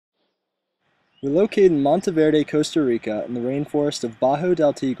We're located in Monteverde, Costa Rica, in the rainforest of Bajo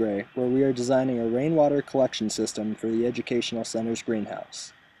del Tigre, where we are designing a rainwater collection system for the Educational Center's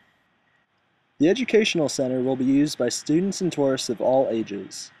greenhouse. The Educational Center will be used by students and tourists of all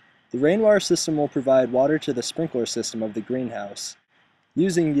ages. The rainwater system will provide water to the sprinkler system of the greenhouse,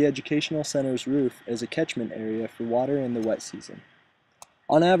 using the Educational Center's roof as a catchment area for water in the wet season.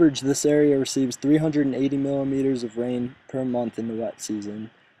 On average, this area receives 380 millimeters of rain per month in the wet season,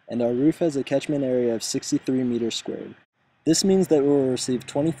 and our roof has a catchment area of 63 meters squared. This means that we will receive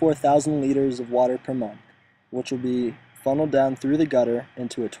 24,000 liters of water per month, which will be funneled down through the gutter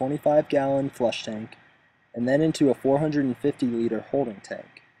into a 25-gallon flush tank, and then into a 450-liter holding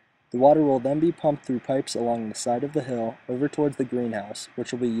tank. The water will then be pumped through pipes along the side of the hill over towards the greenhouse,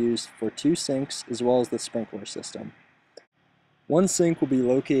 which will be used for 2 sinks as well as the sprinkler system. One sink will be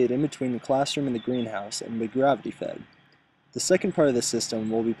located in between the classroom and the greenhouse and will be gravity fed. The second part of the system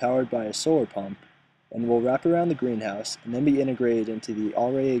will be powered by a solar pump and will wrap around the greenhouse and then be integrated into the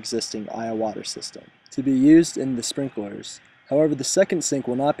already existing water system to be used in the sprinklers. However, the second sink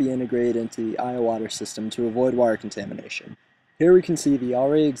will not be integrated into the water system to avoid water contamination. Here we can see the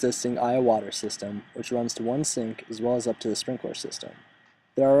already existing water system, which runs to one sink as well as up to the sprinkler system.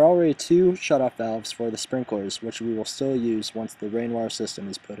 There are already 2 shutoff valves for the sprinklers, which we will still use once the rainwater system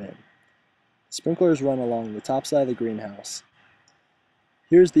is put in. Sprinklers run along the top side of the greenhouse.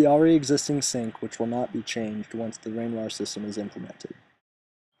 Here's the already existing sink, which will not be changed once the rainwater system is implemented.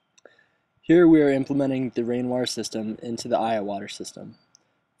 Here we are implementing the rainwater system into the water system.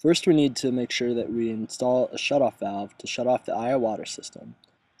 First, we need to make sure that we install a shutoff valve to shut off the water system.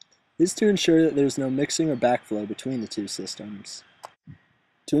 This is to ensure that there's no mixing or backflow between the 2 systems.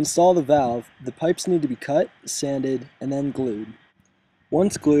 To install the valve, the pipes need to be cut, sanded, and then glued.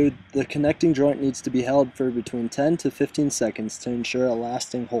 Once glued, the connecting joint needs to be held for between 10 to 15 seconds to ensure a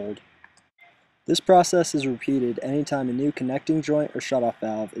lasting hold. This process is repeated anytime a new connecting joint or shutoff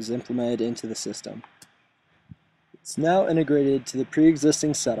valve is implemented into the system. It's now integrated to the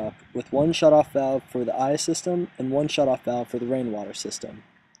pre-existing setup with 1 shutoff valve for the system and 1 shutoff valve for the rainwater system.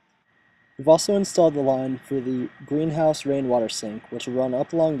 We've also installed the line for the greenhouse rainwater sink, which will run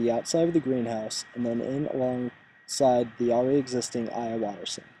up along the outside of the greenhouse and then in alongside the already existing water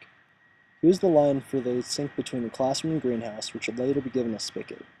sink. Here's the line for the sink between the classroom and greenhouse, which will later be given a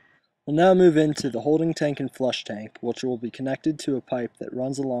spigot. We'll now move into the holding tank and flush tank, which will be connected to a pipe that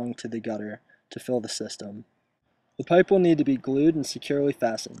runs along to the gutter to fill the system. The pipe will need to be glued and securely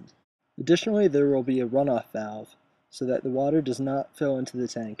fastened. Additionally, there will be a runoff valve so that the water does not fill into the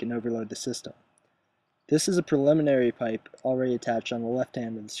tank and overload the system. This is a preliminary pipe already attached on the left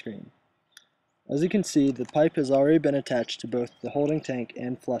hand of the screen. As you can see, the pipe has already been attached to both the holding tank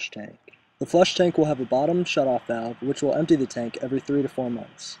and flush tank. The flush tank will have a bottom shutoff valve, which will empty the tank every 3 to 4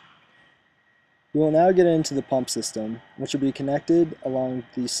 months. We will now get into the pump system, which will be connected along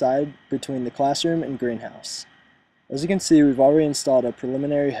the side between the classroom and greenhouse. As you can see, we've already installed a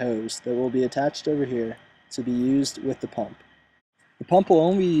preliminary hose that will be attached over here to be used with the pump. The pump will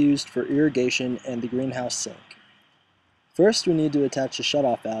only be used for irrigation and the greenhouse sink. First, we need to attach a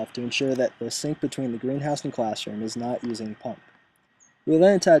shutoff valve to ensure that the sink between the greenhouse and classroom is not using the pump. We will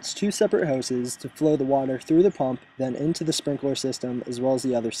then attach 2 separate hoses to flow the water through the pump, then into the sprinkler system as well as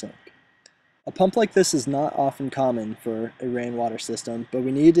the other sink. A pump like this is not often common for a rainwater system, but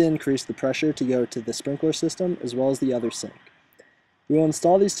we need to increase the pressure to go to the sprinkler system as well as the other sink. We will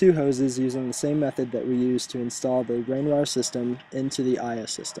install these 2 hoses using the same method that we used to install the rainwater system into the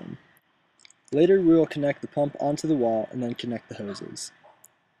system. Later, we will connect the pump onto the wall and then connect the hoses.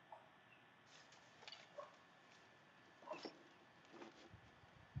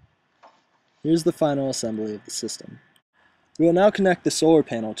 Here's the final assembly of the system. We will now connect the solar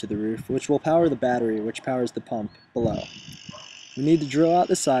panel to the roof, which will power the battery which powers the pump below. We need to drill out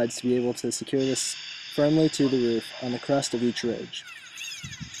the sides to be able to secure this firmly to the roof on the crest of each ridge.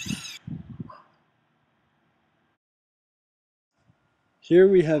 Here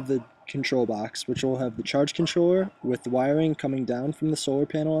we have the control box, which will have the charge controller with the wiring coming down from the solar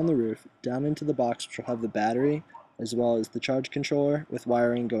panel on the roof down into the box, which will have the battery as well as the charge controller with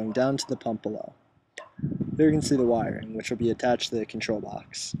wiring going down to the pump below. Here you can see the wiring, which will be attached to the control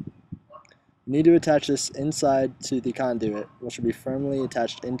box. You need to attach this inside to the conduit, which will be firmly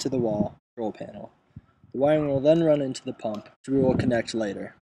attached into the wall control panel. The wiring will then run into the pump, which we will connect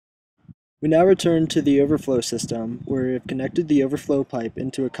later. We now return to the overflow system, where we have connected the overflow pipe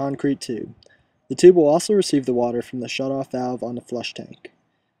into a concrete tube. The tube will also receive the water from the shutoff valve on the flush tank.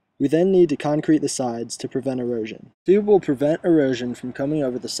 We then need to concrete the sides to prevent erosion. The tube will prevent erosion from coming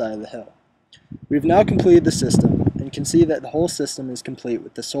over the side of the hill. We've now completed the system and can see that the whole system is complete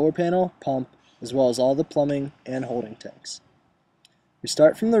with the solar panel, pump, as well as all the plumbing and holding tanks. We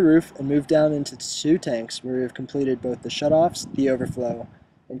start from the roof and move down into 2 tanks where we have completed both the shutoffs, the overflow,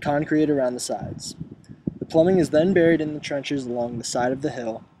 and concrete around the sides. The plumbing is then buried in the trenches along the side of the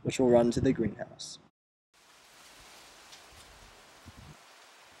hill, which will run to the greenhouse.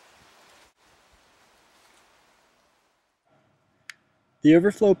 The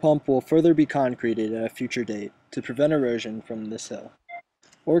overflow pump will further be concreted at a future date to prevent erosion from this hill,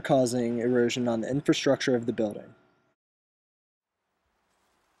 or causing erosion on the infrastructure of the building.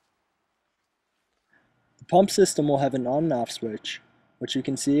 The pump system will have an on and off switch, which you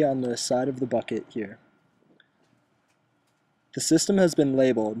can see on the side of the bucket here. The system has been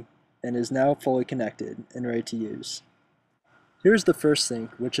labeled and is now fully connected and ready to use. Here's the first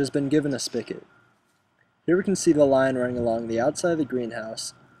sink, which has been given a spigot. Here we can see the line running along the outside of the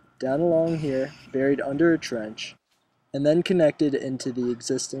greenhouse, down along here, buried under a trench, and then connected into the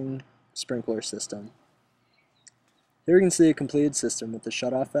existing sprinkler system. Here we can see a completed system with the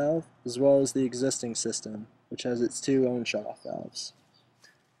shutoff valve, as well as the existing system, which has its 2 own shutoff valves.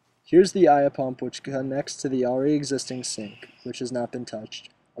 Here's the IA pump, which connects to the already existing sink, which has not been touched,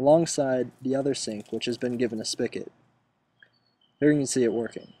 alongside the other sink, which has been given a spigot. Here you can see it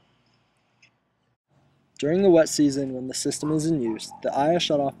working. During the wet season, when the system is in use, the IA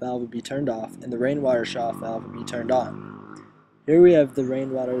shutoff valve will be turned off and the rainwater shutoff valve will be turned on. Here we have the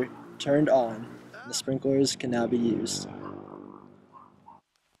rainwater turned on, and the sprinklers can now be used.